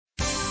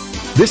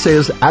This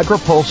is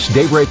AgriPulse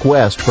Daybreak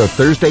West for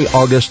Thursday,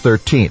 August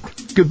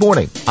 13th. Good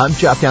morning. I'm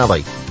Chuck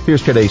Alley.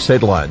 Here's today's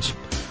headlines.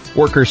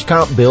 Workers'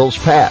 comp bills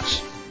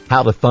pass.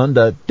 How to fund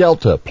a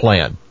Delta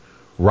plan.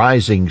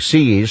 Rising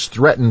seas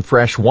threaten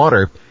fresh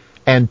water.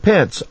 And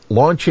Pence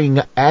launching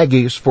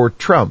Aggies for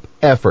Trump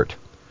effort.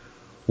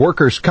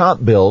 Workers'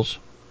 comp bills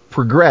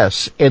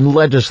progress in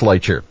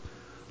legislature.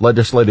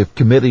 Legislative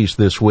committees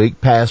this week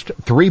passed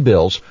 3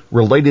 bills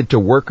related to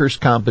workers'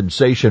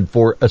 compensation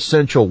for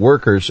essential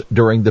workers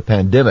during the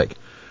pandemic.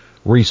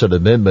 Recent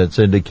amendments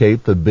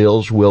indicate the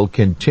bills will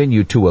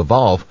continue to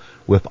evolve,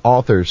 with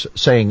authors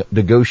saying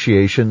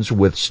negotiations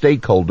with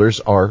stakeholders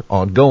are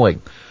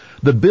ongoing.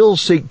 The bills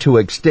seek to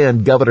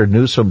extend Governor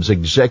Newsom's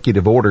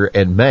executive order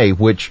in May,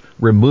 which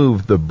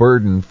removed the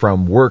burden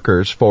from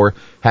workers for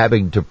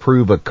having to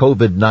prove a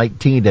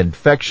COVID-19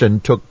 infection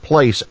took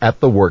place at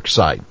the work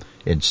site.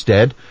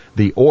 Instead,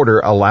 the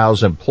order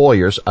allows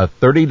employers a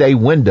 30-day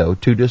window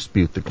to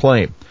dispute the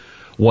claim.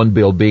 One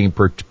bill being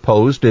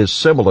proposed is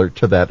similar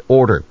to that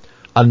order.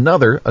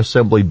 Another,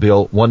 Assembly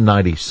Bill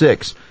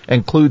 196,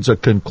 includes a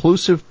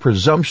conclusive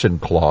presumption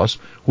clause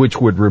which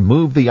would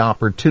remove the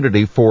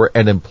opportunity for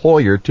an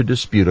employer to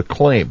dispute a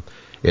claim.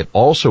 It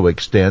also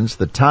extends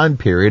the time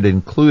period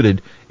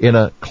included in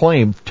a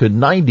claim to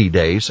 90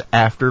 days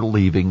after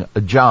leaving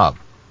a job.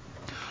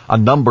 A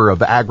number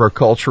of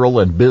agricultural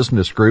and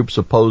business groups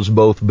oppose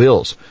both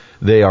bills.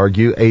 They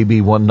argue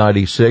AB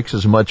 196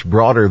 is much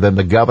broader than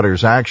the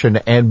governor's action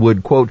and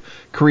would, quote,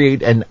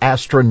 create an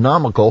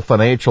astronomical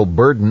financial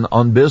burden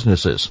on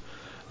businesses.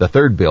 The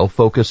third bill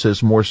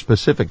focuses more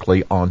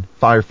specifically on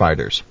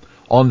firefighters.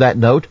 On that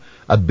note,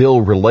 a bill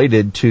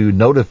related to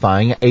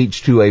notifying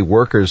H-2A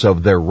workers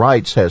of their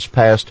rights has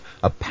passed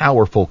a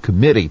powerful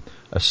committee,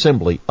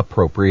 Assembly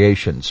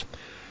Appropriations.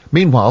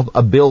 Meanwhile,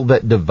 a bill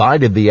that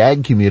divided the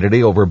ag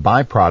community over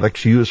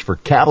byproducts used for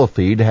cattle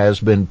feed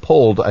has been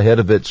pulled ahead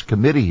of its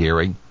committee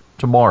hearing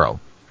tomorrow.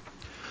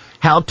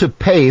 How to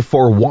pay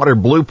for water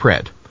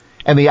blueprint.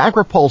 In the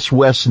AgriPulse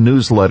West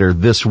newsletter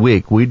this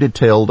week, we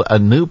detailed a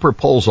new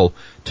proposal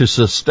to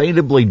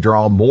sustainably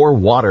draw more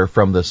water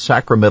from the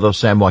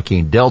Sacramento-San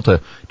Joaquin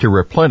Delta to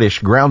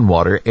replenish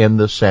groundwater in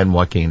the San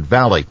Joaquin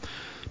Valley.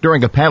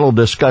 During a panel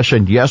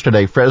discussion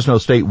yesterday, Fresno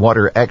State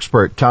water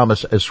expert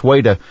Thomas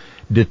Escueda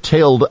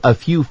detailed a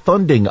few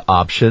funding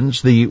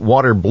options the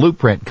Water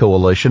Blueprint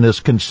Coalition is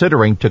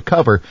considering to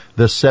cover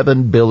the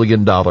 $7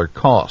 billion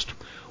cost.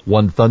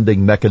 One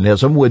funding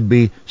mechanism would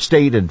be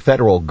state and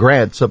federal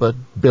grants of $1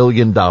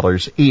 billion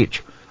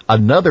each.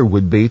 Another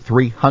would be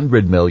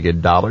 $300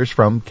 million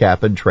from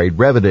cap and trade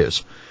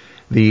revenues.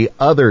 The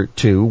other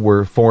two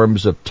were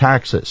forms of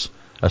taxes,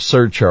 a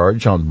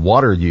surcharge on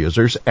water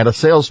users, and a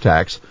sales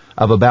tax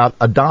of about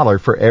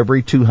 $1 for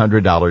every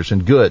 $200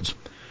 in goods.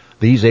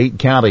 These 8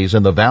 counties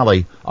in the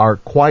valley are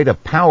quite a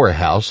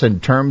powerhouse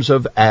in terms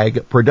of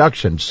ag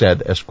production,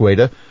 said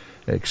Escueda,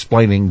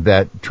 explaining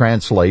that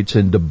translates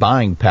into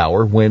buying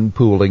power when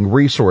pooling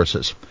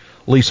resources.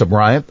 Lisa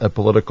Bryant, a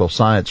political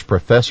science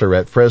professor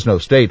at Fresno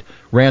State,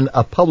 ran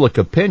a public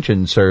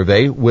opinion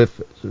survey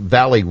with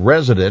valley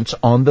residents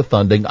on the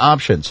funding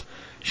options.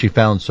 She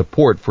found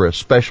support for a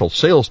special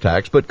sales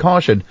tax, but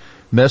cautioned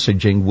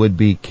messaging would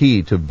be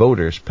key to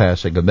voters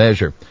passing a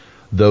measure.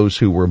 Those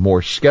who were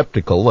more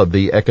skeptical of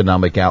the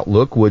economic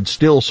outlook would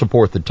still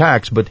support the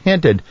tax, but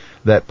hinted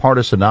that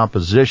partisan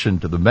opposition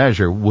to the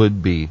measure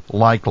would be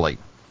likely.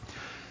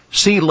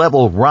 Sea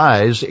level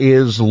rise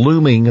is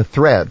looming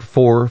threat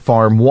for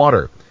farm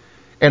water.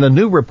 In a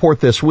new report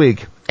this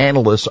week,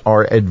 analysts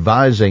are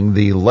advising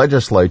the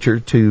legislature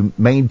to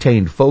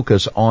maintain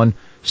focus on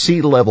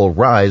sea level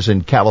rise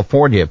in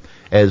California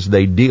as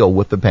they deal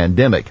with the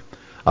pandemic.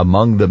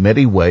 Among the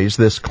many ways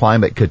this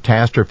climate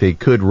catastrophe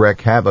could wreak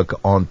havoc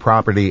on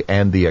property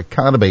and the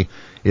economy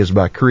is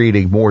by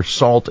creating more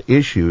salt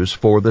issues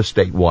for the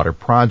State Water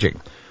Project.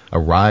 A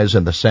rise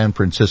in the San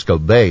Francisco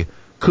Bay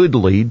could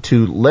lead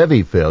to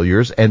levee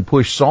failures and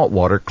push salt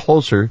water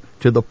closer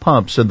to the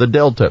pumps in the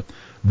Delta.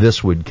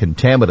 This would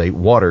contaminate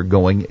water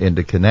going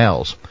into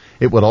canals.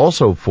 It would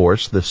also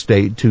force the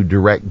state to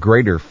direct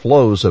greater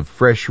flows of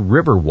fresh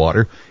river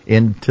water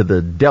into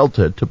the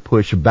Delta to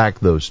push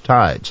back those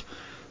tides.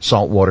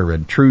 Saltwater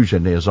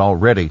intrusion is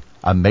already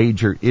a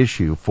major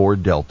issue for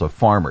Delta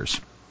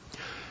farmers.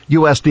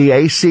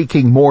 USDA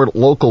seeking more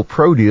local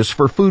produce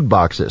for food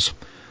boxes.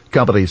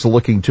 Companies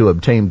looking to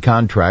obtain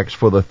contracts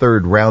for the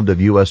third round of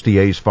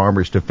USDA's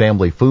Farmers to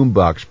Family Food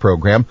Box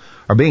program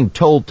are being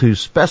told to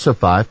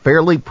specify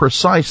fairly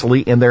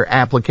precisely in their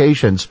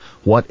applications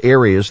what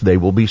areas they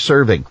will be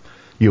serving.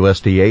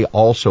 USDA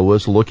also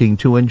is looking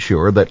to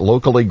ensure that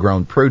locally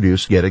grown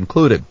produce get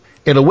included.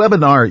 In a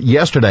webinar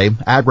yesterday,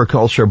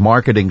 Agriculture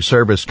Marketing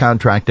Service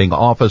Contracting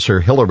Officer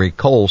Hillary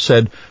Cole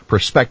said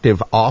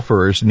prospective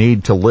offerers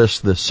need to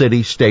list the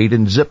city, state,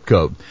 and zip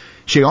code.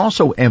 She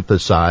also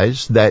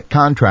emphasized that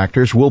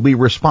contractors will be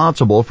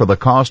responsible for the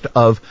cost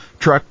of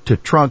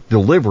truck-to-trunk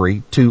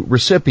delivery to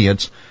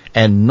recipients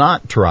and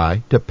not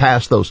try to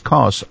pass those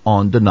costs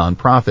on to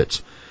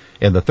nonprofits.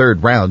 In the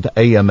third round,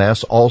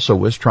 AMS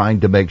also is trying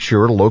to make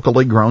sure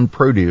locally grown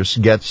produce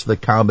gets the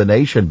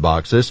combination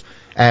boxes,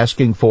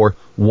 asking for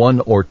 1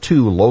 or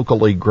 2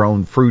 locally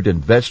grown fruit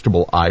and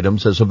vegetable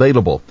items as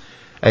available.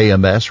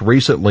 AMS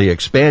recently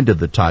expanded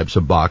the types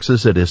of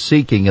boxes it is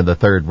seeking in the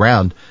third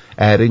round,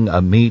 adding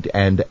a meat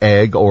and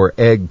egg or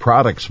egg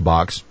products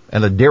box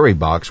and a dairy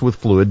box with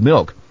fluid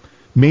milk.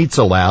 Meats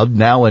allowed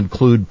now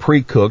include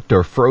pre-cooked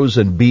or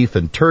frozen beef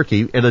and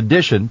turkey in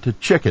addition to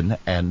chicken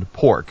and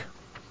pork.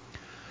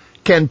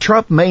 Can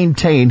Trump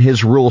maintain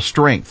his rural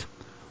strength?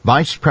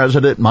 Vice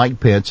President Mike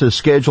Pence is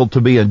scheduled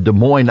to be in Des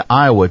Moines,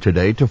 Iowa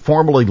today to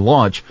formally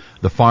launch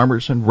the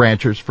Farmers and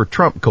Ranchers for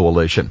Trump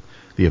Coalition.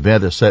 The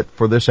event is set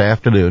for this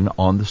afternoon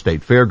on the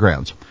state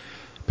fairgrounds.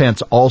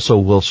 Pence also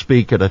will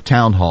speak at a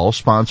town hall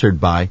sponsored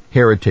by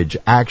Heritage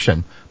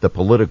Action, the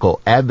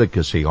political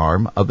advocacy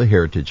arm of the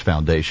Heritage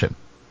Foundation.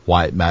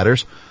 Why it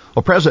matters?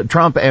 Well, President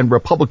Trump and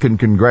Republican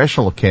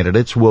congressional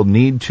candidates will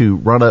need to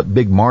run up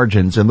big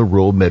margins in the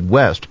rural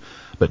Midwest.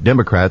 But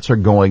Democrats are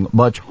going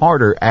much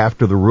harder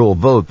after the rural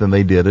vote than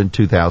they did in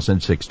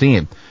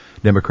 2016.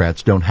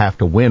 Democrats don't have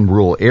to win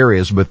rural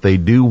areas, but they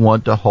do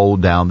want to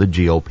hold down the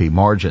GOP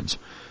margins.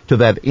 To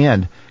that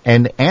end,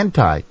 an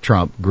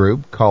anti-Trump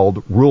group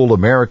called Rural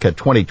America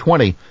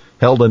 2020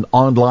 held an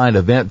online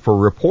event for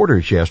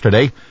reporters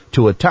yesterday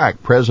to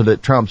attack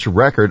President Trump's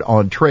record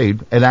on trade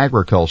and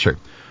agriculture.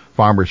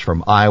 Farmers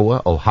from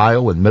Iowa,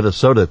 Ohio, and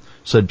Minnesota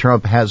said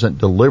Trump hasn't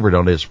delivered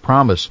on his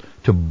promise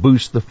to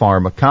boost the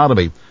farm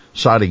economy,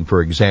 citing,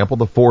 for example,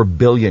 the 4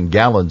 billion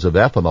gallons of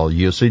ethanol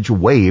usage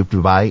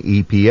waived by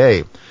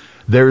EPA.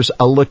 There's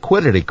a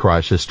liquidity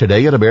crisis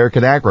today in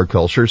American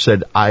agriculture,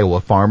 said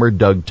Iowa farmer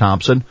Doug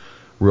Thompson.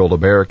 Rural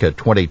America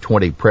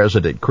 2020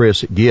 President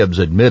Chris Gibbs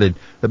admitted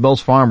that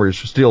most farmers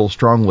still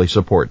strongly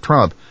support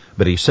Trump,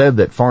 but he said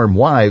that farm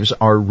wives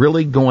are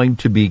really going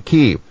to be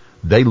key.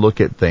 They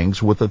look at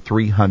things with a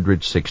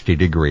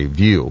 360-degree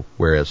view,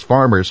 whereas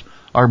farmers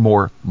are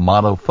more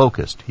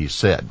mono-focused, he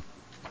said.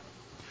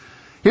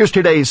 Here's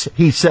today's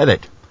He Said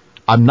It.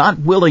 I'm not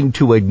willing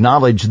to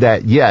acknowledge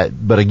that yet,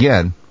 but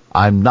again,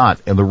 I'm not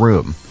in the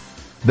room.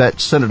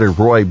 That's Senator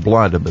Roy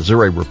Blunt, a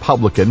Missouri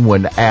Republican,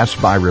 when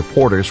asked by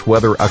reporters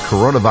whether a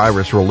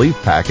coronavirus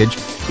relief package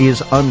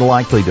is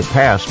unlikely to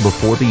pass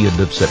before the end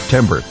of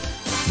September.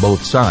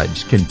 Both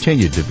sides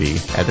continue to be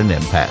at an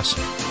impasse.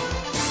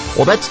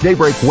 Well, that's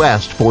Daybreak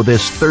West for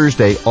this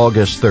Thursday,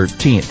 August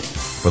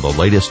 13th. For the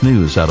latest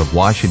news out of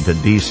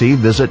Washington, D.C.,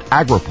 visit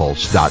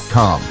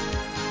agripulse.com.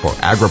 For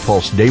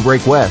AgriPulse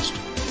Daybreak West,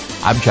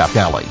 I'm Chap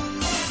Nally.